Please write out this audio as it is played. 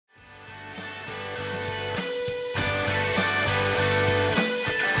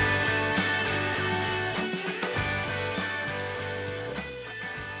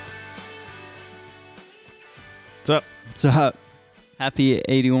So happy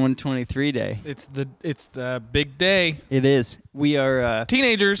 8123 day. It's the big day. It is. We are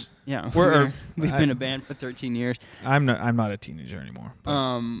Teenagers. yeah. We've I- been a band for 13 years. I'm not a teenager anymore.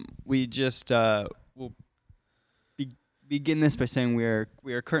 but- We just will begin this by saying we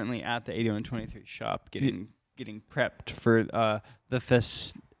are currently at the 8123 shop getting prepped for the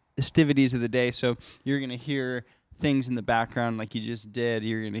festivities of the day. So you're gonna hear things in the background like you just did.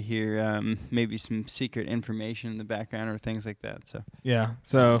 You're gonna hear maybe some secret information in the background or things like that. So yeah.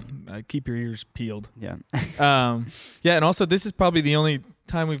 So keep your ears peeled. yeah. Yeah, and also this is probably the only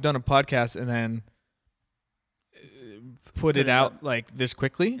time we've done a podcast and then put it out like this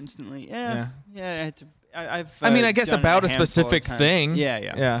quickly. Instantly. Yeah. I had to. I've. I mean, I guess done it about a handful of specific times. thing. Yeah.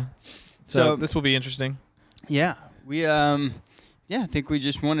 Yeah. So So this will be interesting. yeah, we I think we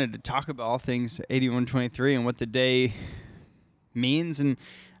just wanted to talk about all things 8123 and what the day means and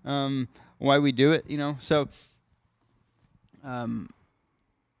why we do it. So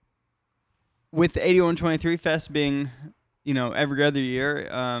with the 8123 Fest being every other year,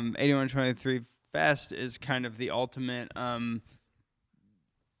 8123 Fest is kind of the ultimate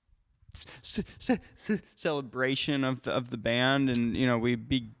celebration of the band, and we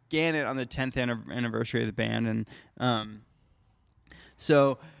began it on the 10th anniversary of the band, and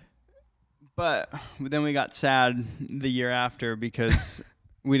but then we got sad the year after because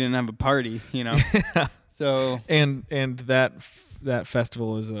we didn't have a party, So And that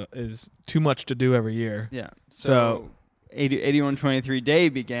festival is too much to do every year. yeah, So 8123 Day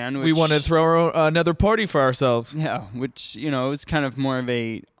began. We want to throw another party for ourselves. Yeah, which is kind of more of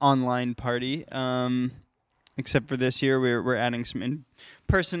a online party. Except for this year, we're adding some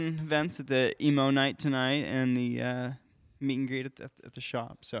in-person events at the emo night tonight and the meet and greet at the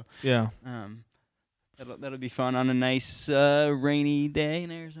shop. So Yeah. that'll be fun on a nice rainy day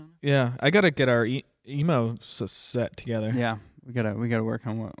in Arizona. Yeah. I gotta get our emo set together. Yeah, we gotta work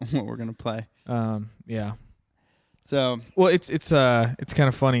on what we're gonna play. Yeah. So Well, it's kind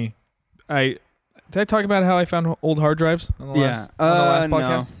of funny. Did I talk about how I found old hard drives on the last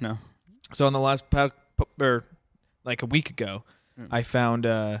podcast? No. So on the last or like a week ago, I found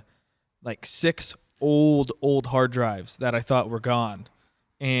like 6 old hard drives that I thought were gone,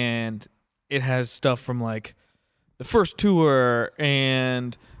 and it has stuff from like the first tour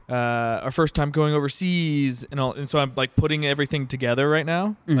and our first time going overseas and all. And so I'm like putting everything together right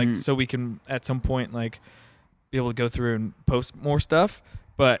now, like so we can at some point like be able to go through and post more stuff.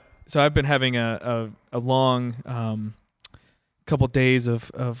 But so I've been having a long couple days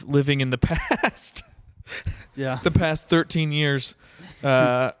of living in the past. Yeah. The past 13 years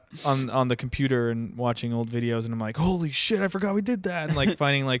on the computer and watching old videos, and I'm like, holy shit, I forgot we did that, and like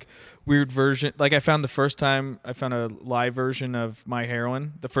finding like weird version. Like I found a live version of My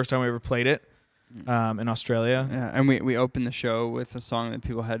Heroine the first time we ever played it in Australia. Yeah, and we opened the show with a song that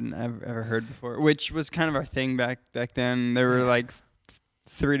people hadn't ever heard before, which was kind of our thing back then. There were like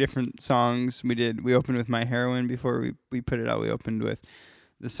 3 different songs we opened with My Heroine before we put it out. We opened with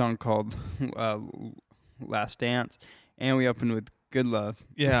the song called Last Dance, and we opened with Good Love.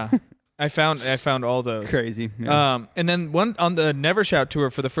 Yeah. I found all those. Crazy. Yeah. And then one on the Never Shout tour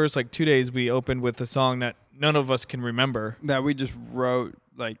for the first like 2 days, we opened with a song that none of us can remember. That we just wrote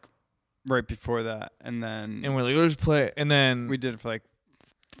like right before that, and we're like, let's play it. And then we did it for like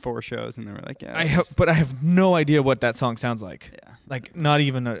 4 shows, and then we're like, yeah. But I have no idea what that song sounds like. Yeah. Like not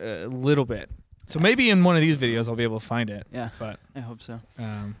even a little bit. So maybe in one of these videos I'll be able to find it. Yeah. But I hope so.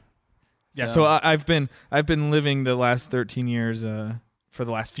 yeah. So I've been living the last 13 years for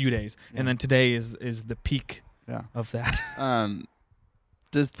the last few days, and then today is the peak of that.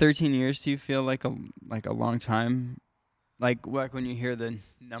 Does 13 years to you feel like a long time? Like when you hear the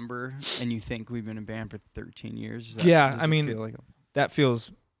number and you think we've been a band for 13 years? Yeah, does I it mean, feel like that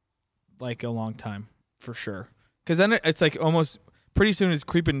feels like a long time for sure. Because then it's like almost pretty soon it's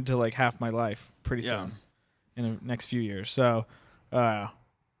creeping into like half my life pretty soon in the next few years. So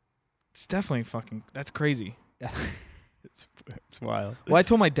it's definitely that's crazy. Yeah. It's wild. Well, I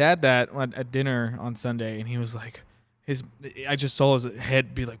told my dad that at dinner on Sunday, and he was like, I just saw his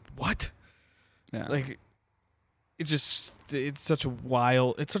head be like, what? Yeah. Like, it's such a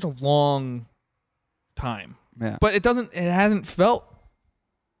long time. Yeah. But it hasn't felt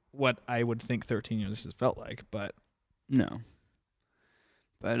what I would think 13 years has felt like, but. No.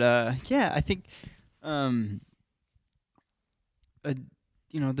 But, yeah, I think,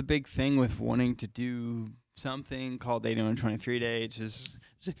 the big thing with wanting to do something called 8123 Day to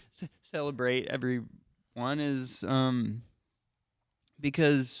celebrate everyone is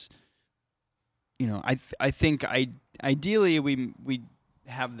because I think ideally we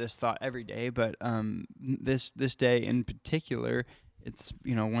have this thought every day, but this day in particular, it's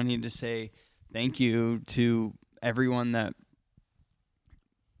wanting to say thank you to everyone that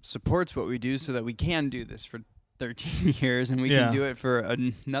supports what we do, so that we can do this for 13 years, and we can do it for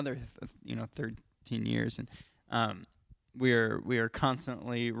another 13 years, and we are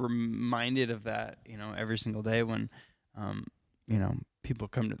constantly reminded of that every single day when people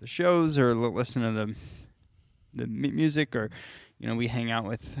come to the shows or listen to the music, or we hang out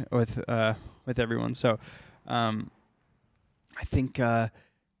with everyone. So I think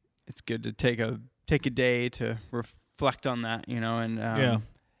it's good to take a day to reflect on that, and I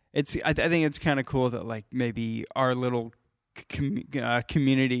think it's kind of cool that like maybe our little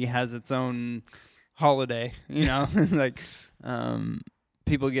community has its own holiday, like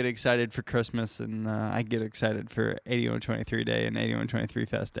people get excited for Christmas, and I get excited for 8123 Day and 8123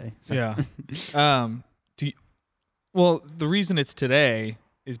 Fest Day. So. Yeah. Well, the reason it's today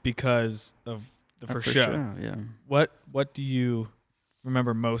is because of the first show. Yeah. What do you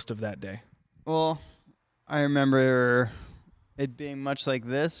remember most of that day? Well, I remember it being much like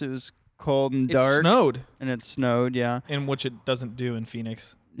this. It was cold and dark. It snowed. And it snowed, yeah. In which it doesn't do in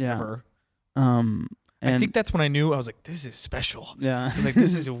Phoenix ever. And I think that's when I knew. I was like, this is special. Yeah. I was like,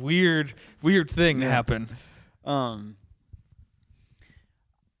 this is a weird thing to happen.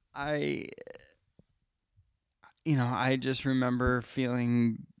 I just remember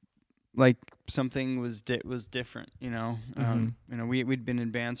feeling like something was different, we'd been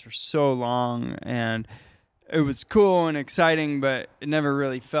in bands for so long, and it was cool and exciting, but it never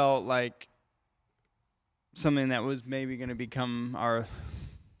really felt like something that was maybe going to become our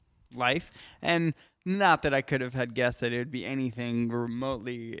life. And not that I could have had guessed that it would be anything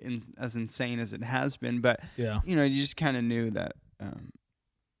remotely as insane as it has been, but you just kind of knew that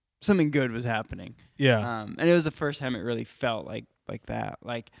something good was happening. Yeah. And it was the first time it really felt like that.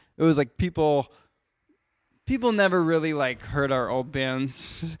 Like it was like people never really like heard our old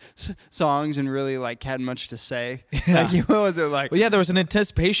band's songs and really like had much to say. Yeah. Like, what was it like? Well, yeah, there was an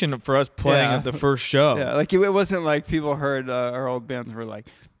anticipation for us playing at the first show. Yeah, like it wasn't like people heard our old bands and were like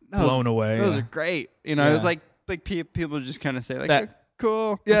blown away. Those are great. It was like people just kind of say like that,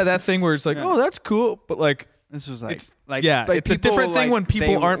 cool. Yeah, that thing where it's like, oh, that's cool, but like this was like it's a different thing when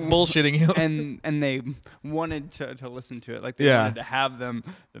people aren't bullshitting you, and they wanted to listen to it, like they wanted to have them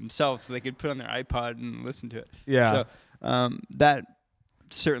themselves so they could put on their iPod and listen to it. Yeah, so that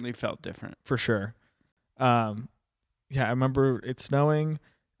certainly felt different for sure. I remember it snowing.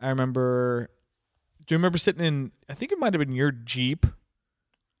 Do you remember sitting in? I think it might have been your Jeep.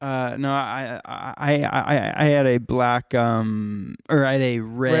 No, I had a black or I had a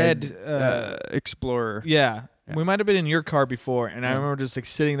red Explorer. Yeah, we might have been in your car before, and I remember just like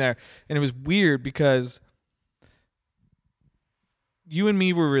sitting there, and it was weird because you and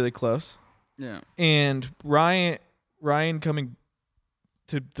me were really close. Yeah, and Ryan coming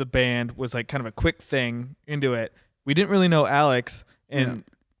to the band was like kind of a quick thing into it. We didn't really know Alex, and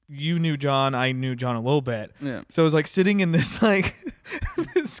you knew John, I knew John a little bit. Yeah. So it was like sitting in this like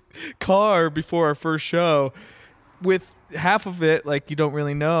this car before our first show with half of it like you don't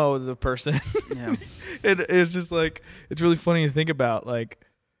really know the person. Yeah. And it's just like it's really funny to think about like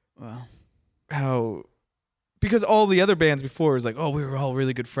how because all the other bands before was like, oh, we were all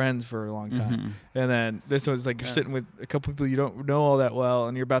really good friends for a long time. Mm-hmm. And then this was like you're sitting with a couple people you don't know all that well,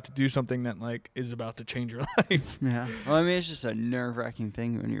 and you're about to do something that like is about to change your life. Yeah. Well, I mean, it's just a nerve-wracking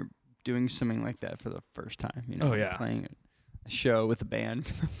thing when you're doing something like that for the first time. Playing a show with a band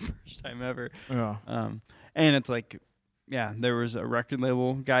for the first time ever. Yeah. And it's like, there was a record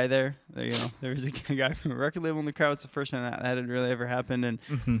label guy there. There was a guy from a record label in the crowd. It's the first time that had really ever happened, and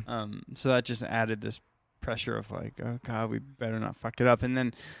so that just added this pressure of like, oh god, we better not fuck it up, and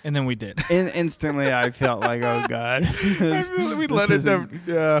then we did. Instantly I felt like, oh god, we let it down.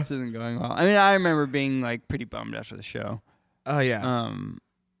 Yeah, this isn't going well. I mean, I remember being like pretty bummed after the show. Oh yeah.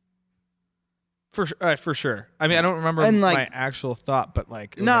 For sure. I mean, I don't remember my actual thought, but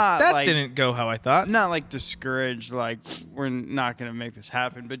like, that didn't go how I thought. Not like discouraged, like we're not gonna make this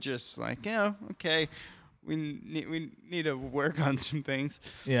happen, but just like, okay, we need to work on some things.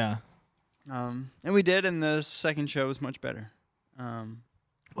 Yeah. And we did, and the second show was much better.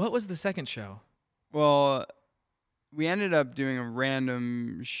 What was the second show? Well, we ended up doing a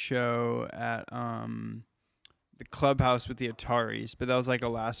random show at the clubhouse with the Ataris, but that was like a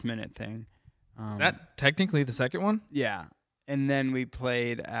last minute thing. That technically the second one? Yeah. And then we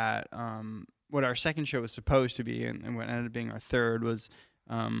played at what our second show was supposed to be, and what ended up being our third was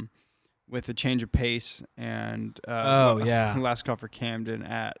with a Change of Pace and Last Call for Camden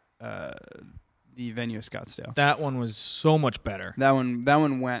at the venue of Scottsdale. That one was so much better. That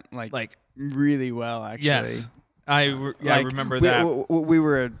one went like really well, actually. Yes, I remember that. We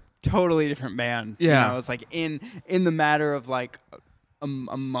were a totally different band. Yeah. You know, it was like in the matter of like a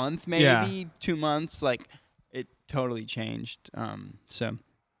month, maybe 2 months, like it totally changed. So,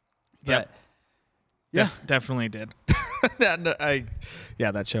 Yep. but yeah, definitely did.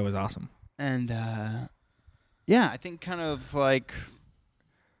 That show was awesome. and I think kind of like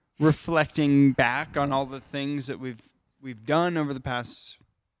reflecting back on all the things that we've done over the past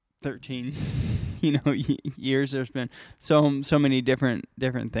 13 years. There's been so many different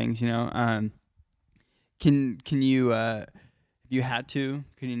things, can you if you had to,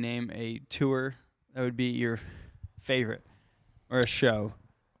 can you name a tour that would be your favorite, or a show?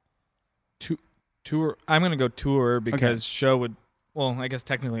 Tour. I'm gonna go tour because show would. Well, I guess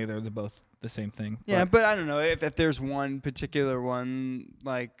technically they're both the same thing. Yeah, but I don't know if there's one particular one,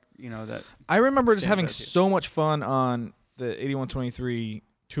 like, that. I remember just stands having out to you. so much fun on the 8123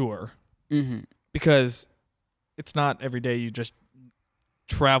 tour Mm-hmm. because it's not every day you just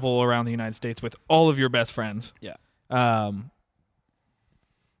travel around the United States with all of your best friends. Yeah.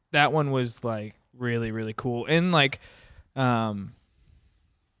 That one was like really, really cool. And like,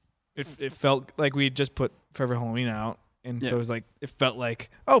 it felt like we just put Forever Halloween out. And so it was like, it felt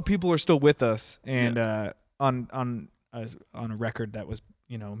like, oh, people are still with us. And, on a record that was,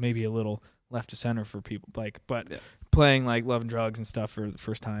 maybe a little left to center for people, but playing like Love and Drugs and stuff for the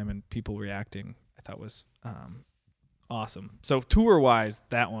first time and people reacting, I thought was, awesome. So tour wise,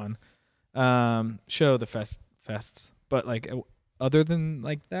 that one, show the fests, but like other than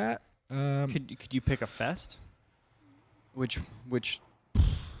like that, Could you pick a fest? Which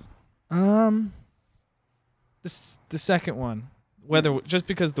the second one, just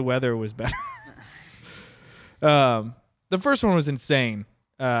because the weather was better. The first one was insane.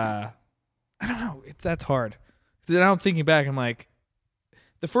 I don't know. That's hard. Now I'm thinking back, I'm like,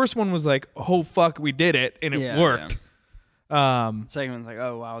 the first one was like, oh fuck, we did it, and it worked. Second one's like,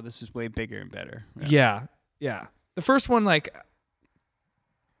 oh wow, this is way bigger and better. Yeah. The first one, like,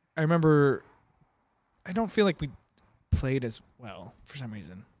 I remember, I don't feel like we played as well for some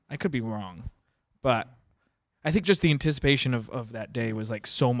reason. I could be wrong, but I think just the anticipation of that day was like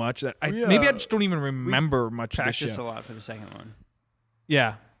so much that maybe I just don't even remember much of the show. Practiced a lot for the second one.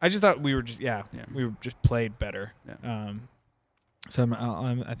 Yeah, I just thought we were we were just played better. Yeah. So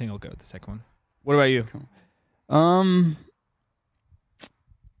I think I'll go with the second one. What about you? Cool. I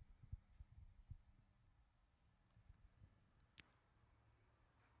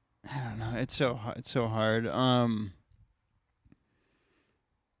don't know. It's so hard.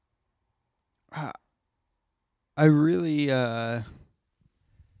 I really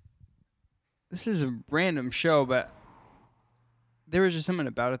this is a random show, but there was just something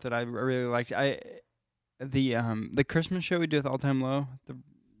about it that I really liked. The Christmas show we did with All Time Low, the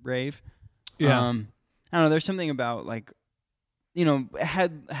rave. Yeah. I don't know. There's something about like,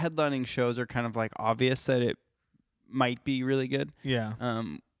 headlining shows are kind of like obvious that it might be really good. Yeah.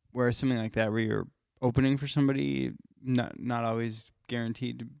 Whereas something like that, where you're opening for somebody, not always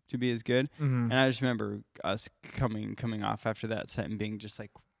guaranteed to be as good. Mm-hmm. And I just remember us coming off after that set and being just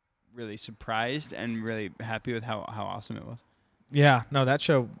like really surprised and really happy with how awesome it was. Yeah. No, that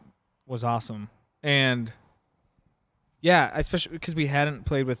show was awesome. And yeah, especially because we hadn't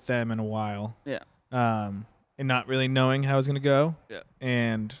played with them in a while. Yeah. And not really knowing how it was going to go. Yeah.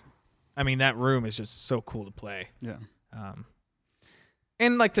 And I mean, that room is just so cool to play. Yeah.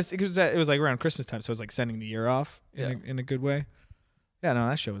 And like it was like around Christmas time, so it was like sending the year off in a good way. Yeah, no,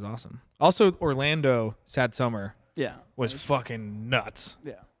 that show was awesome. Also, Orlando Sad Summer was fucking nuts.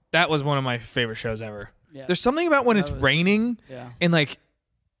 Yeah. That was one of my favorite shows ever. Yeah. There's something about when it's raining and like,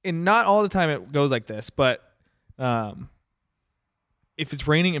 and not all the time it goes like this, but if it's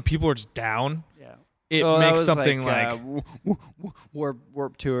raining and people are just down, it makes something like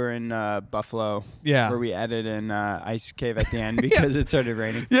Warp Tour in Buffalo. Yeah. Where we added an ice cave at the end because it started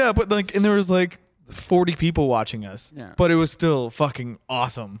raining. Yeah, but like, and there was like 40 people watching us. Yeah. But it was still fucking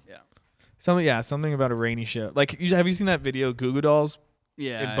awesome. Yeah. Something about a rainy show. Like, have you seen that video, Goo Goo Dolls?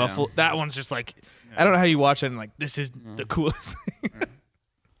 Yeah. In Buffalo? That one's just like, I don't know how you watch it and like, this is the coolest thing.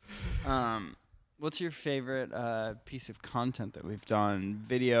 What's your favorite piece of content that we've done?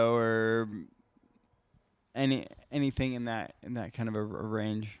 Video or anything in that kind of a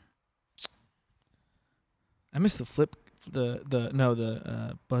range? I miss the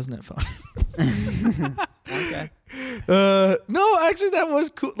BuzzNet phone. Okay. No, actually that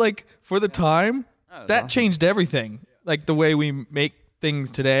was cool. Like for the time, that awesome. Changed everything. Like the way we make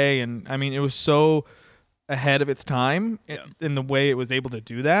things today, and I mean it was so ahead of its time in the way it was able to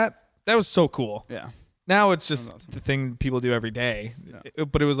do that. that was so cool. Yeah. Now it's just Awesome. the thing people do every day. Yeah.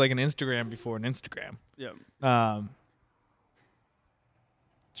 But it was like an Instagram before an Instagram. Yeah. I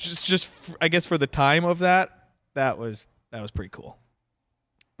guess for the time of that was pretty cool.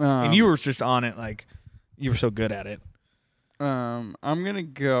 And you were just on it, like you were so good at it. I'm gonna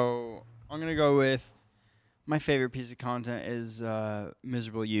go with my favorite piece of content is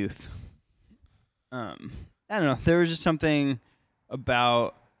Miserable Youth. I don't know. There was just something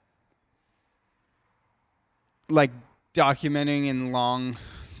about like documenting in long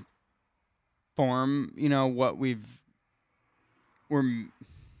form, what we're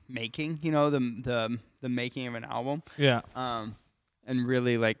making, the making of an album. Yeah. And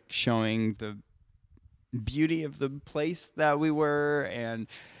really like showing the beauty of the place that we were and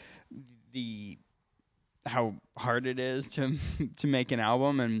how hard it is to make an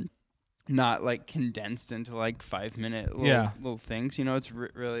album and not like condensed into like 5-minute little things. It's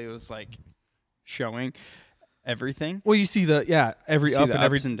really, it was like showing everything. Well, you see every up and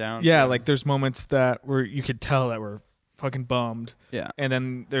every ups and downs. Yeah, like there's moments that where you could tell that we're fucking bummed. Yeah. And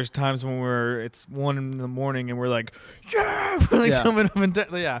then there's times when it's 1 a.m. and we're like, yeah, we're like jumping up and down.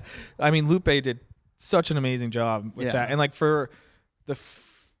 Yeah. I mean, Lupe did such an amazing job with that. And like for the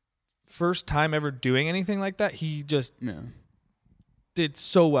first time ever doing anything like that, he just did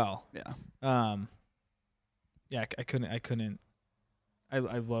so well. Yeah. I couldn't.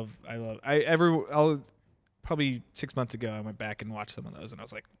 Probably 6 months ago, I went back and watched some of those, and I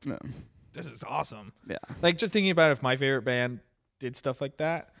was like, this is awesome. Yeah. Like, just thinking about if my favorite band did stuff like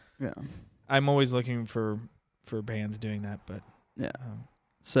that. Yeah. I'm always looking for bands doing that, but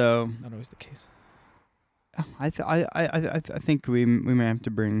so not always the case. I think we may have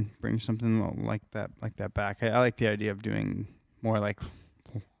to bring something like that back. I like the idea of doing more like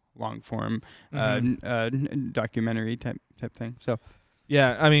long form documentary type thing. So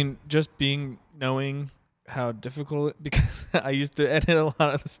yeah, I mean, just knowing how difficult because I used to edit a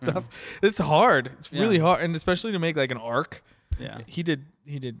lot of the stuff. It's hard. It's really hard, and especially to make like an arc. Yeah, he did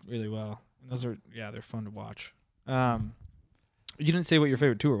really well. And those are they're fun to watch. You didn't say what your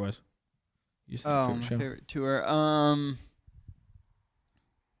favorite tour was. You said my favorite tour.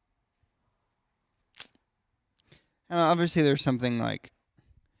 Obviously, there's something like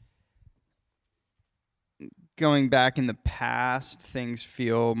going back in the past. Things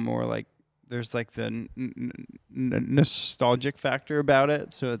feel more like there's like the nostalgic factor about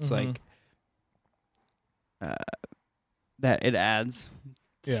it. So it's like that it adds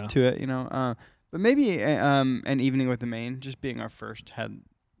to it, But maybe an Evening with the Main just being our first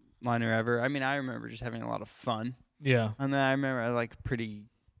headliner ever. I mean, I remember just having a lot of fun. Yeah. And then I remember like pretty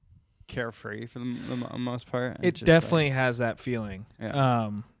carefree for the most part. It definitely has that feeling.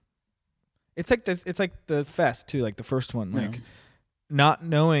 Yeah. It's like this. It's like the fest too, like the first one, like not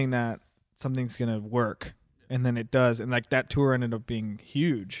knowing that something's gonna work, and then it does, and like that tour ended up being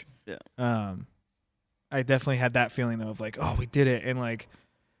huge. Yeah. I definitely had that feeling though of like, oh, we did it, and like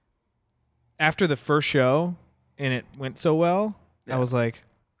after the first show, and it went so well, I was like,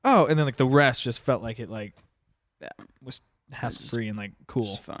 oh, and then like the rest just felt like it like was hassle free and like cool,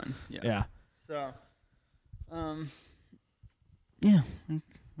 just fun. Yeah. So, I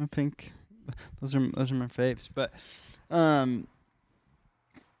think those are my faves, but I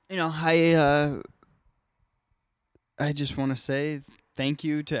just want to say thank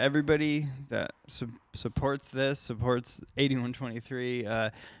you to everybody that supports 8123.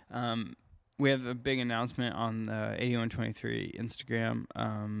 We have a big announcement on the 8123 Instagram.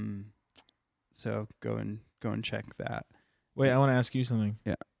 So go and check that. Wait, I want to ask you something.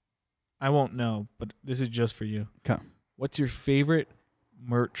 Yeah. I won't know, but this is just for you. Okay. What's your favorite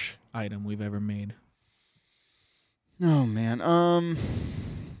merch item we've ever made? Oh man.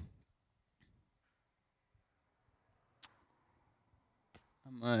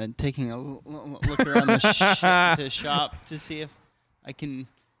 I'm taking a look around the shop to see if I can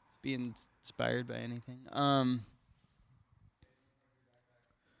be inspired by anything. I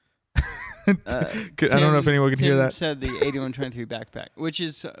don't know if anyone can hear that. Said the 8123 backpack, which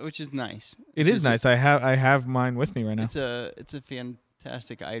is nice. It is nice. I have mine with me right now. It's a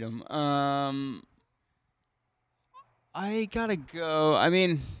fantastic item. I gotta go. I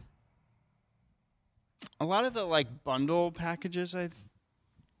mean, a lot of the like bundle packages I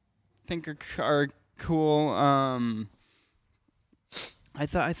think are cool. I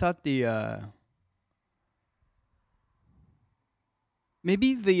thought the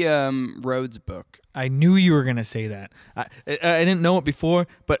maybe the Rhodes book. I knew you were gonna say that. I didn't know it before,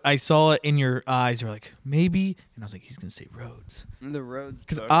 but I saw it in your eyes. You're like, maybe, and I was like, he's gonna say Rhodes. The Rhodes,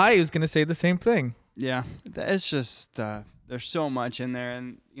 because I was gonna say the same thing. Yeah, it's just they're there's so much in there,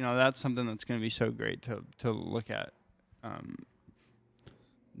 and that's something that's going to be so great to look at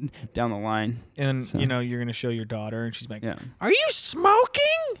down the line. And So. you're gonna show your daughter, and she's like, Yeah. "Are you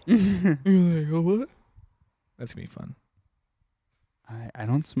smoking?" You're like, "Oh, what?" That's gonna be fun. I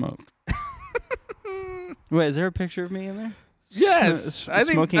don't smoke. Wait, is there a picture of me in there? Yes, I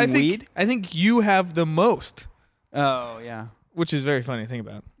think smoking weed. I think you have the most, Oh yeah, which is very funny to think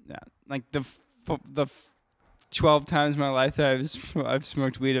about. yeah. Like the 12 times in my life that I've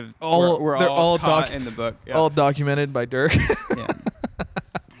smoked weed. They're all caught in the book. Yeah. All documented by Dirk. Yeah.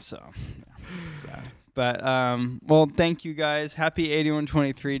 So, but well, thank you guys. Happy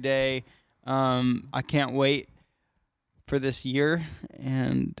 8123 day. I can't wait for this year,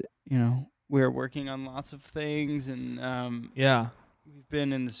 and we're working on lots of things, and Yeah. we've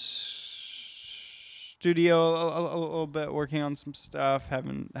been in the studio a little bit, working on some stuff,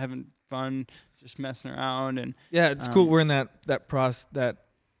 having fun, just messing around, and Yeah, it's cool. We're in that process that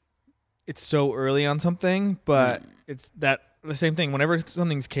it's so early on something, but it's the same thing. Whenever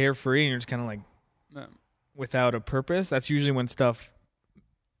something's carefree and you're just kind of like without a purpose, that's usually when stuff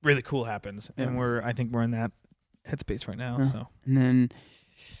really cool happens. And I think we're in that headspace right now. So, and then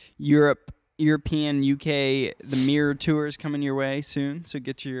European, UK, the Mirror tour is coming your way soon. So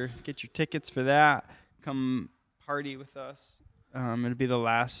get your tickets for that. Come party with us. It'll be the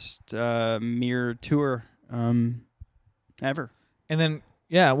last Mirror tour ever. And then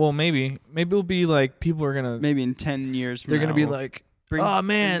maybe it'll be like people are gonna maybe in 10 years. They're gonna be like, oh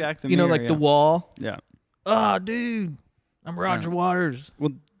man, bring back the Mirror, like the wall. Yeah. Oh, dude, I'm Roger Waters.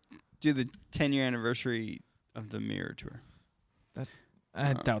 We'll do the 10-year anniversary of the Mirror tour.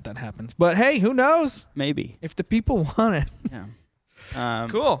 I doubt that happens, but hey, who knows? Maybe if the people want it. Yeah.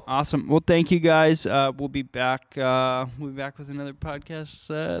 Cool. Awesome. Well, thank you guys. We'll be back. We'll be back with another podcast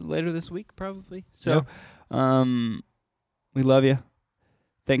later this week, probably. So, we love you.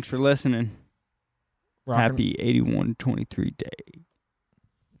 Thanks for listening. Happy 8123 day.